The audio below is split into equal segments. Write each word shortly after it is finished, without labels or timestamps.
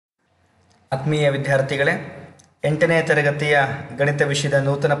ಆತ್ಮೀಯ ವಿದ್ಯಾರ್ಥಿಗಳೇ, 8ನೇ ತರಗತಿಯ ಗಣಿತ ವಿಷಯದ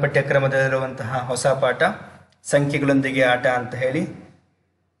ನೂತನ ಪಠ್ಯಕ್ರಮದಲ್ಲಿರುವಂತಹ ಹೊಸ ಪಾಠ ಸಂಖ್ಯೆಗಳೊಂದಿಗೆ ಆಟ ಅಂತ ಹೇಳಿ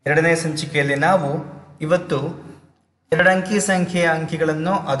 2ನೇ ಸಂಚಿಕೆಯಲ್ಲಿ ನಾವು ಇವತ್ತು 2 ಅಂಕಿ ಸಂಖ್ಯೆಯ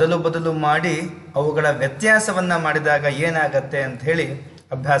ಅಂಕಿಗಳನ್ನು ಅದಲು ಬದಲು ಮಾಡಿ ಅವುಗಳ ವ್ಯತ್ಯಾಸವನ್ನು ಮಾಡಿದಾಗ ಏನಾಗತ್ತೆ ಅಂತ ಹೇಳಿ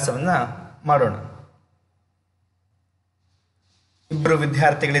ಅಭ್ಯಾಸವನ್ನು ಮಾಡೋಣ. ಇಬ್ಬರು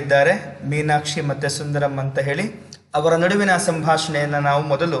ವಿದ್ಯಾರ್ಥಿಗಳಿದ್ದಾರೆ, ಮೀನಾಕ್ಷಿ ಮತ್ತು ಸುಂದರಂ ಅಂತ ಹೇಳಿ. ಅವರ ನಡುವಿನ ಸಂಭಾಷಣೆಯನ್ನು ನಾವು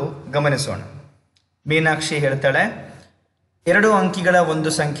ಮೊದಲು ಗಮನಿಸೋಣ. ಮೀನಾಕ್ಷಿ ಹೇಳ್ತಾಳೆ, 2 ಅಂಕಿಗಳ ಒಂದು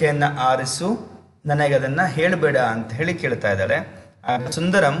ಸಂಖ್ಯೆಯನ್ನು ಆರಿಸು, ನನಗೆ ಅದನ್ನು ಹೇಳಬೇಡ ಅಂತ ಹೇಳಿ ಕೇಳ್ತಾ ಇದ್ದಾಳೆ. ಆಗ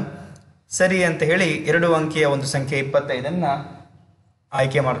ಸುಂದರಂ ಸರಿ ಅಂತ ಹೇಳಿ 2 ಅಂಕಿಯ ಒಂದು ಸಂಖ್ಯೆ 25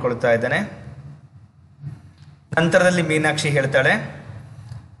 ಆಯ್ಕೆ ಮಾಡ್ಕೊಳ್ತಾ ಇದ್ದಾನೆ. ನಂತರದಲ್ಲಿ ಮೀನಾಕ್ಷಿ ಹೇಳ್ತಾಳೆ,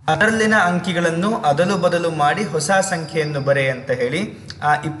 ಅದರಲ್ಲಿನ ಅಂಕಿಗಳನ್ನು ಅದಲು ಬದಲು ಮಾಡಿ ಹೊಸ ಸಂಖ್ಯೆಯನ್ನು ಬರೆ ಅಂತ ಹೇಳಿ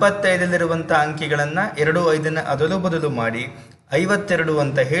ಆ 25ರಲ್ಲಿರುವಂಥ ಅಂಕಿಗಳನ್ನು 2 5 ಅದಲು ಬದಲು ಮಾಡಿ 52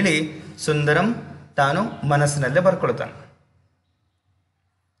 ಅಂತ ಹೇಳಿ ಸುಂದರಂ ತಾನು ಮನಸ್ಸಿನಲ್ಲೇ ಬರ್ಕೊಳ್ತಾನೆ.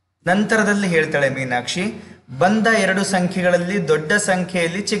 ನಂತರದಲ್ಲಿ ಹೇಳ್ತಾಳೆ ಮೀನಾಕ್ಷಿ, ಬಂದ 2 ಸಂಖ್ಯೆಗಳಲ್ಲಿ ದೊಡ್ಡ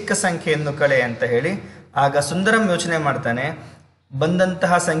ಸಂಖ್ಯೆಯಲ್ಲಿ ಚಿಕ್ಕ ಸಂಖ್ಯೆಯನ್ನು ಕಳೆ ಅಂತ ಹೇಳಿ. ಆಗ ಸುಂದರಂ ಯೋಚನೆ ಮಾಡ್ತಾನೆ,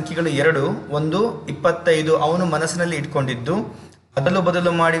 ಬಂದಂತಹ ಸಂಖ್ಯೆಗಳು 2, ಒಂದು 25 ಅವನು ಮನಸ್ಸಿನಲ್ಲಿ ಇಟ್ಕೊಂಡಿದ್ದು, ಅದಲು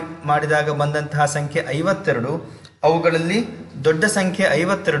ಬದಲು ಮಾಡಿದಾಗ ಬಂದಂತಹ ಸಂಖ್ಯೆ 52, ಅವುಗಳಲ್ಲಿ ದೊಡ್ಡ ಸಂಖ್ಯೆ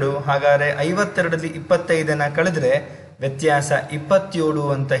 52. ಹಾಗಾದರೆ 52ರಲ್ಲಿ 25 ಕಳೆದ್ರೆ ವ್ಯತ್ಯಾಸ 27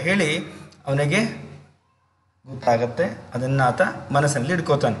 ಅಂತ ಹೇಳಿ ಅವನಿಗೆ ಗೊತ್ತಾಗತ್ತೆ. ಅದನ್ನು ಆತ ಮನಸ್ಸಲ್ಲಿ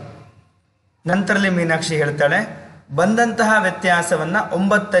ಇಟ್ಕೋತಾನೆ. ನಂತರದಲ್ಲಿ ಮೀನಾಕ್ಷಿ ಹೇಳ್ತಾಳೆ, ಬಂದಂತಹ ವ್ಯತ್ಯಾಸವನ್ನು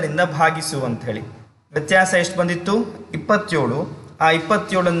 9ರಿಂದ ಭಾಗಿಸು ಅಂತ ಹೇಳಿ. ವ್ಯತ್ಯಾಸ ಎಷ್ಟು ಬಂದಿತ್ತು? 27. ಆ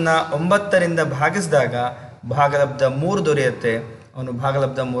 27ನ್ನು 9ರಿಂದ ಭಾಗಿಸಿದಾಗ ಭಾಗಲಬ್ಧ 3 ದೊರೆಯುತ್ತೆ. ಅವನು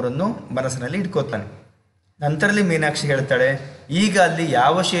ಭಾಗಲಬ್ಧ 3 ಮನಸ್ಸಿನಲ್ಲಿ ಇಟ್ಕೋತಾನೆ. ನಂತರದಲ್ಲಿ ಮೀನಾಕ್ಷಿ ಹೇಳ್ತಾಳೆ, ಈಗ ಅಲ್ಲಿ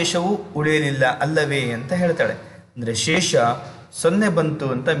ಯಾವ ಶೇಷವೂ ಉಳಿಯಲಿಲ್ಲ ಅಲ್ಲವೇ ಅಂತ ಹೇಳ್ತಾಳೆ. ಅಂದರೆ ಶೇಷ 0 ಬಂತು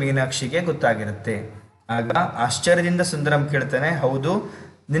ಅಂತ ಮೀನಾಕ್ಷಿಗೆ ಗೊತ್ತಾಗಿರುತ್ತೆ. ಆಗ ಆಶ್ಚರ್ಯದಿಂದ ಸುಂದರಂ ಕೇಳ್ತಾನೆ, ಹೌದು,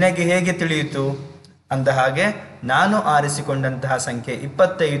 ನಿನಗೆ ಹೇಗೆ ತಿಳಿಯಿತು? ಅಂದ ಹಾಗೆ ನಾನು ಆರಿಸಿಕೊಂಡಂತಹ ಸಂಖ್ಯೆ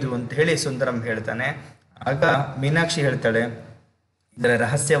 25 ಅಂತ ಹೇಳಿ ಸುಂದರಂ ಹೇಳ್ತಾನೆ. ಆಗ ಮೀನಾಕ್ಷಿ ಹೇಳ್ತಾಳೆ, ಇದರ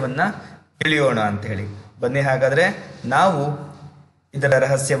ರಹಸ್ಯವನ್ನು ತಿಳಿಯೋಣ ಅಂತ ಹೇಳಿ. ಬನ್ನಿ ಹಾಗಾದರೆ ನಾವು ಇದರ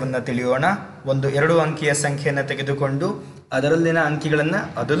ರಹಸ್ಯವನ್ನು ತಿಳಿಯೋಣ. ಒಂದು 2 ಅಂಕಿಯ ಸಂಖ್ಯೆಯನ್ನು ತೆಗೆದುಕೊಂಡು ಅದರಲ್ಲಿನ ಅಂಕಿಗಳನ್ನು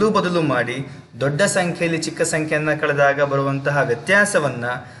ಅದಲು ಬದಲು ಮಾಡಿ ದೊಡ್ಡ ಸಂಖ್ಯೆಯಲ್ಲಿ ಚಿಕ್ಕ ಸಂಖ್ಯೆಯನ್ನು ಕಳೆದಾಗ ಬರುವಂತಹ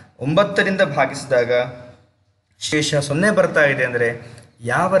ವ್ಯತ್ಯಾಸವನ್ನು 9ರಿಂದ ಭಾಗಿಸಿದಾಗ ಶೇಷ 0 ಬರ್ತಾ ಇದೆ. ಅಂದರೆ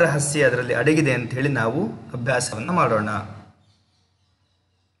ಯಾವ ರಹಸ್ಯ ಅದರಲ್ಲಿ ಅಡಗಿದೆ ಅಂತ ಹೇಳಿ ನಾವು ಅಭ್ಯಾಸವನ್ನು ಮಾಡೋಣ.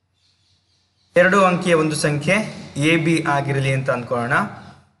 2 ಅಂಕಿಯ ಒಂದು ಸಂಖ್ಯೆ AB ಆಗಿರಲಿ ಅಂತ ಅಂದ್ಕೊಳ್ಳೋಣ.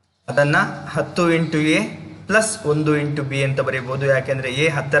 ಅದನ್ನು 10 × A ಪ್ಲಸ್ 1 × B ಅಂತ ಬರೀಬೋದು. ಯಾಕೆಂದರೆ A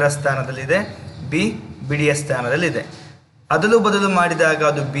 10ರ ಸ್ಥಾನದಲ್ಲಿದೆ, B ಬಿಡಿಯ ಸ್ಥಾನದಲ್ಲಿದೆ. ಅದಲು ಬದಲು ಮಾಡಿದಾಗ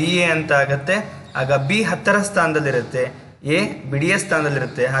ಅದು BA ಅಂತ ಆಗುತ್ತೆ. ಆಗ B 10ರ ಸ್ಥಾನದಲ್ಲಿರುತ್ತೆ, A ಬಿಡಿಯ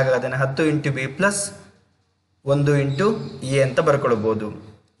ಸ್ಥಾನದಲ್ಲಿರುತ್ತೆ. ಹಾಗಾಗಿ ಅದನ್ನು 10 × B ಪ್ಲಸ್ 1 × A ಅಂತ ಬರ್ಕೊಳ್ಬೋದು.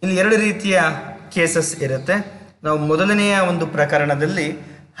 ಇಲ್ಲಿ 2 ರೀತಿಯ ಕೇಸಸ್ ಇರುತ್ತೆ. ನಾವು ಮೊದಲನೆಯ ಒಂದು ಪ್ರಕರಣದಲ್ಲಿ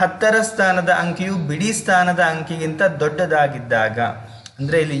 10ರ ಸ್ಥಾನದ ಅಂಕಿಯು ಬಿಡಿ ಸ್ಥಾನದ ಅಂಕಿಗಿಂತ ದೊಡ್ಡದಾಗಿದ್ದಾಗ,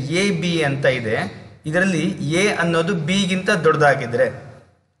 ಅಂದರೆ ಇಲ್ಲಿ AB ಅಂತ ಇದೆ, ಇದರಲ್ಲಿ A ಅನ್ನೋದು B ಗಿಂತ ದೊಡ್ಡದಾಗಿದ್ದರೆ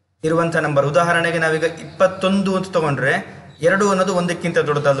ಇರುವಂಥ ನಂಬರ್. ಉದಾಹರಣೆಗೆ ನಾವೀಗ 21 ಅಂತ ತಗೊಂಡ್ರೆ 2 ಅನ್ನೋದು 1ಕ್ಕಿಂತ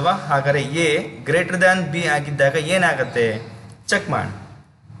ದೊಡ್ಡದಲ್ವಾ? ಹಾಗಾದರೆ A > B ಆಗಿದ್ದಾಗ ಏನಾಗುತ್ತೆ ಚೆಕ್ ಮಾಡಿ.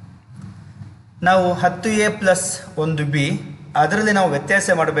 ನಾವು 10A ಪ್ಲಸ್ 1B ಅದರಲ್ಲಿ ನಾವು ವ್ಯತ್ಯಾಸ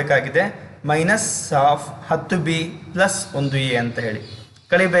ಮಾಡಬೇಕಾಗಿದೆ. -10B ಪ್ಲಸ್ 1A ಅಂತ ಹೇಳಿ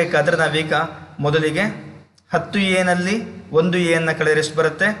ಕಳಿಬೇಕಾದ್ರೆ ನಾವೀಗ ಮೊದಲಿಗೆ 10Aನಲ್ಲಿ 1A ಕಳೆದರೆ ಎಷ್ಟು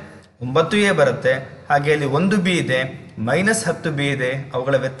ಬರುತ್ತೆ? 9A ಬರುತ್ತೆ. ಹಾಗೆ ಅಲ್ಲಿ 1B ಇದೆ, -10B ಇದೆ.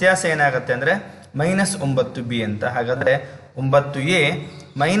 ಅವುಗಳ ವ್ಯತ್ಯಾಸ ಏನಾಗುತ್ತೆ ಅಂದರೆ -9B ಅಂತ. ಹಾಗಾದರೆ 9A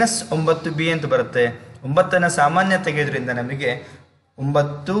 -9B ಅಂತ ಬರುತ್ತೆ. 9ನ್ನು ಸಾಮಾನ್ಯ ತೆಗೆಯೋದ್ರಿಂದ ನಮಗೆ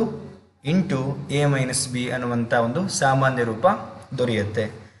 9 × A - B ಅನ್ನುವಂಥ ಒಂದು ಸಾಮಾನ್ಯ ರೂಪ ದೊರೆಯುತ್ತೆ.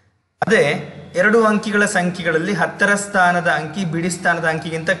 ಅದೇ 2 ಅಂಕಿಗಳ ಸಂಖ್ಯೆಗಳಲ್ಲಿ 10ರ ಸ್ಥಾನದ ಅಂಕಿ ಬಿಡಿ ಸ್ಥಾನದ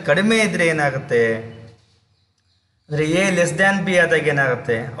ಅಂಕಿಗಿಂತ ಕಡಿಮೆ ಇದ್ರೆ ಏನಾಗುತ್ತೆ? ಅಂದರೆ A B ಆದಾಗ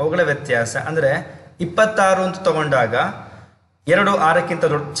ಏನಾಗುತ್ತೆ? ಅವುಗಳ ವ್ಯತ್ಯಾಸ ಅಂದರೆ 26 ಅಂತ ತಗೊಂಡಾಗ 2 6ಕ್ಕಿಂತ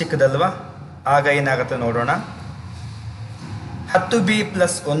ಚಿಕ್ಕದಲ್ವಾ? ಆಗ ಏನಾಗುತ್ತೆ ನೋಡೋಣ. 10B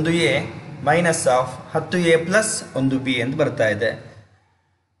plus 1A -10A plus 1B ಅಂತ ಬರ್ತಾ ಇದೆ.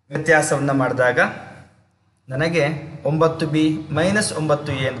 ವ್ಯತ್ಯಾಸವನ್ನು ಮಾಡಿದಾಗ ನನಗೆ 9B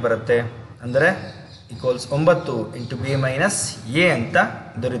 -9A ಅಂತ ಬರುತ್ತೆ. ಅಂದರೆ = 9 × B - A ಅಂತ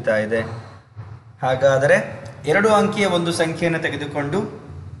ದೊರೀತಾ ಇದೆ. ಹಾಗಾದರೆ 2 ಅಂಕಿಯ ಒಂದು ಸಂಖ್ಯೆಯನ್ನು ತೆಗೆದುಕೊಂಡು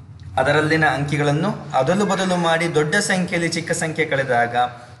ಅದರಲ್ಲಿನ ಅಂಕಿಗಳನ್ನು ಅದಲು ಬದಲು ಮಾಡಿ ದೊಡ್ಡ ಸಂಖ್ಯೆಯಲ್ಲಿ ಚಿಕ್ಕ ಸಂಖ್ಯೆ ಕಳೆದಾಗ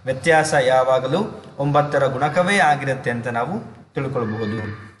ವ್ಯತ್ಯಾಸ ಯಾವಾಗಲೂ 9ರ ಗುಣಕವೇ ಆಗಿರುತ್ತೆ ಅಂತ ನಾವು ತಿಳ್ಕೊಳ್ಬಹುದು.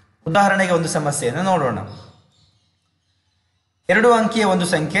 ಉದಾಹರಣೆಗೆ ಒಂದು ಸಮಸ್ಯೆಯನ್ನು ನೋಡೋಣ. 2 ಅಂಕಿಯ ಒಂದು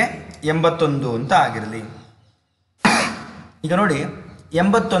ಸಂಖ್ಯೆ 81 ಅಂತ ಆಗಿರಲಿ. ಈಗ ನೋಡಿ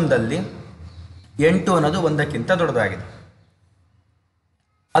 81ರಲ್ಲಿ 8 ಅನ್ನೋದು 1ಕ್ಕಿಂತ ದೊಡ್ಡದಾಗಿದೆ.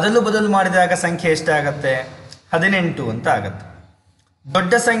 ಅದನ್ನು ಬದಲು ಮಾಡಿದಾಗ ಸಂಖ್ಯೆ ಎಷ್ಟಾಗತ್ತೆ? 18 ಅಂತ ಆಗತ್ತೆ.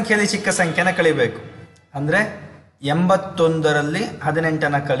 ದೊಡ್ಡ ಸಂಖ್ಯೆಯಲ್ಲಿ ಚಿಕ್ಕ ಸಂಖ್ಯೆನ ಕಳಿಬೇಕು. ಅಂದರೆ 81ರಲ್ಲಿ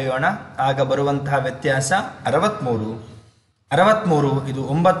 18ನ ಕಳೆಯೋಣ. ಆಗ ಬರುವಂತಹ ವ್ಯತ್ಯಾಸ 63. 63 ಇದು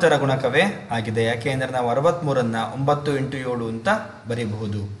 9ರ ಗುಣಕವೇ ಆಗಿದೆ. ಯಾಕೆಂದರೆ ನಾವು 63ಅನ್ನು 9 × 7 ಅಂತ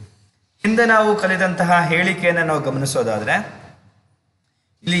ಬರೀಬಹುದು. ಹಿಂದೆ ನಾವು ಕಲಿದಂತಹ ಹೇಳಿಕೆಯನ್ನು ನಾವು ಗಮನಿಸೋದಾದರೆ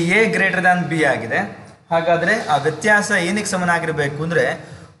ಇಲ್ಲಿ a ಗ್ರೇಟರ್ ದ್ಯಾನ್ b ಆಗಿದೆ. ಹಾಗಾದರೆ ಆ ವ್ಯತ್ಯಾಸ ಏನಕ್ಕೆ ಸಮನಾಗಿರಬೇಕು ಅಂದರೆ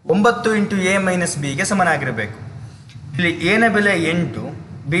 9 × a ಮೈನಸ್ ಬಿಗೆ ಸಮನಾಗಿರಬೇಕು. ಇಲ್ಲಿ a ನ ಬೆಲೆ 8,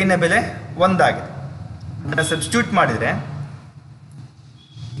 b ನ ಬೆಲೆ 1 ಆಗಿದೆ. ಅದನ್ನು ಸಬ್ಸ್ಟಿಟ್ಯೂಟ್ ಮಾಡಿದರೆ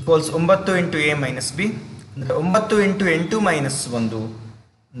ಈಕ್ವಲ್ಸ್ 9 × a ಮೈನಸ್ ಬಿ ಅಂದರೆ 9 × 8 ಮೈನಸ್ 1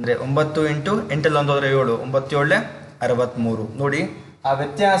 ಅಂದರೆ 9 × 8 1 ಹೋದರೆ 7, 9 7 63. ನೋಡಿ, ಆ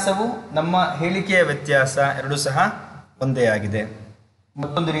ವ್ಯತ್ಯಾಸವು ನಮ್ಮ ಹೇಳಿಕೆಯ ವ್ಯತ್ಯಾಸ ಎರಡೂ ಸಹ ಒಂದೇ ಆಗಿದೆ.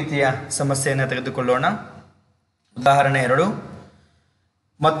 ಮತ್ತೊಂದು ರೀತಿಯ ಸಮಸ್ಯೆಯನ್ನು ತೆಗೆದುಕೊಳ್ಳೋಣ. ಉದಾಹರಣೆ 2.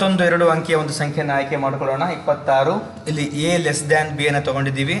 ಮತ್ತೊಂದು 2 ಅಂಕಿಯ ಒಂದು ಸಂಖ್ಯೆಯನ್ನು ಆಯ್ಕೆ ಮಾಡಿಕೊಳ್ಳೋಣ. 26. ಇಲ್ಲಿ a ಲೆಸ್ ದ್ಯಾನ್ b ಅನ್ನು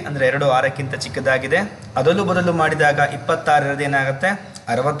ತಗೊಂಡಿದ್ದೀವಿ. ಅಂದರೆ 2 6ಕ್ಕಿಂತ ಚಿಕ್ಕದಾಗಿದೆ. ಅದನ್ನು ಬದಲು ಮಾಡಿದಾಗ 26 ಏನಾಗುತ್ತೆ?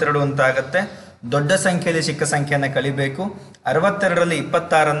 62 ಅಂತ ಆಗುತ್ತೆ. ದೊಡ್ಡ ಸಂಖ್ಯೆಯಲ್ಲಿ ಚಿಕ್ಕ ಸಂಖ್ಯೆಯನ್ನು ಕಳಿಬೇಕು. 62ರಲ್ಲಿ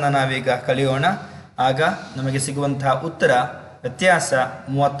 26ಅನ್ನು ನಾವೀಗ ಕಳೆಯೋಣ. ಆಗ ನಮಗೆ ಸಿಗುವಂತಹ ಉತ್ತರ ವ್ಯತ್ಯಾಸ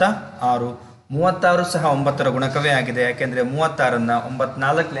 36. 36 ಸಹ 9ರ ಗುಣಕವೇ ಆಗಿದೆ. ಯಾಕೆಂದರೆ 36ಅನ್ನು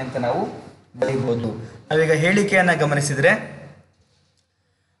 94 ಅಂತ ನಾವು ಬರೀಬಹುದು. ನಾವೀಗ ಹೇಳಿಕೆಯನ್ನು ಗಮನಿಸಿದರೆ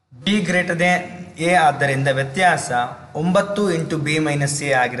b ಗ್ರೇಟರ್ ದ್ಯಾನ್ a ಆದ್ದರಿಂದ ವ್ಯತ್ಯಾಸ 9 × b ಮೈನಸ್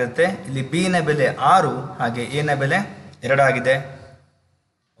a ಆಗಿರುತ್ತೆ. ಇಲ್ಲಿ b ನ ಬೆಲೆ 6 ಹಾಗೆ a ನ ಬೆಲೆ 2 ಆಗಿದೆ.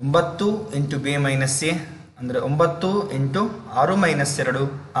 9 × b ಮೈನಸ್ a ಅಂದರೆ 9 × 6 ಮೈನಸ್ 2.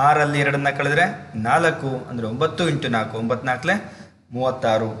 6ರಲ್ಲಿ 2ಅನ್ನು ಕಳೆದರೆ 4 ಅಂದರೆ 9 × 4 9 4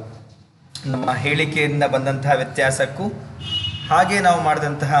 36. ನಮ್ಮ ಹೇಳಿಕೆಯಿಂದ ಬಂದಂತಹ ವ್ಯತ್ಯಾಸಕ್ಕೂ ಹಾಗೆ ನಾವು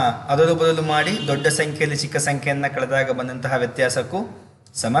ಮಾಡಿದಂತಹ ಅದಲು ಬದಲು ಮಾಡಿ ದೊಡ್ಡ ಸಂಖ್ಯೆಯಲ್ಲಿ ಚಿಕ್ಕ ಸಂಖ್ಯೆಯನ್ನು ಕಳೆದಾಗ ಬಂದಂತಹ ವ್ಯತ್ಯಾಸಕ್ಕೂ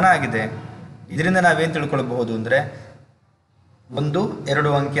ಸಮನಾಗಿದೆ. ಇದರಿಂದ ನಾವೇನು ತಿಳ್ಕೊಳ್ಬಹುದು ಅಂದರೆ 1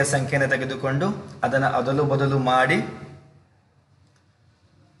 2 ಅಂಕಿಯ ಸಂಖ್ಯೆಯನ್ನು ತೆಗೆದುಕೊಂಡು ಅದನ್ನು ಅದಲು ಬದಲು ಮಾಡಿ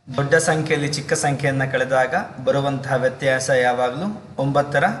ದೊಡ್ಡ ಸಂಖ್ಯೆಯಲ್ಲಿ ಚಿಕ್ಕ ಸಂಖ್ಯೆಯನ್ನು ಕಳೆದಾಗ ಬರುವಂತಹ ವ್ಯತ್ಯಾಸ ಯಾವಾಗಲೂ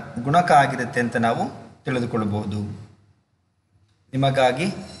 9ರ ಗುಣಕ ಆಗಿರುತ್ತೆ ಅಂತ ನಾವು ತಿಳಿದುಕೊಳ್ಳಬಹುದು. ನಿಮಗಾಗಿ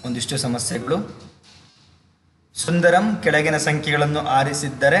ಒಂದಿಷ್ಟು ಸಮಸ್ಯೆಗಳು. ಸುಂದರಂ ಕೆಳಗಿನ ಸಂಖ್ಯೆಗಳನ್ನು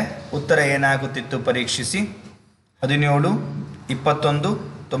ಆರಿಸಿದ್ದರೆ ಉತ್ತರ ಏನಾಗುತ್ತಿತ್ತು ಪರೀಕ್ಷಿಸಿ. 17, 21,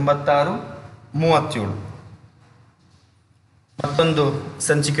 96, 37. ಮತ್ತೊಂದು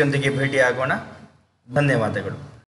ಸಂಚಿಕೆಯೊಂದಿಗೆ ಭೇಟಿಯಾಗೋಣ. ಧನ್ಯವಾದಗಳು.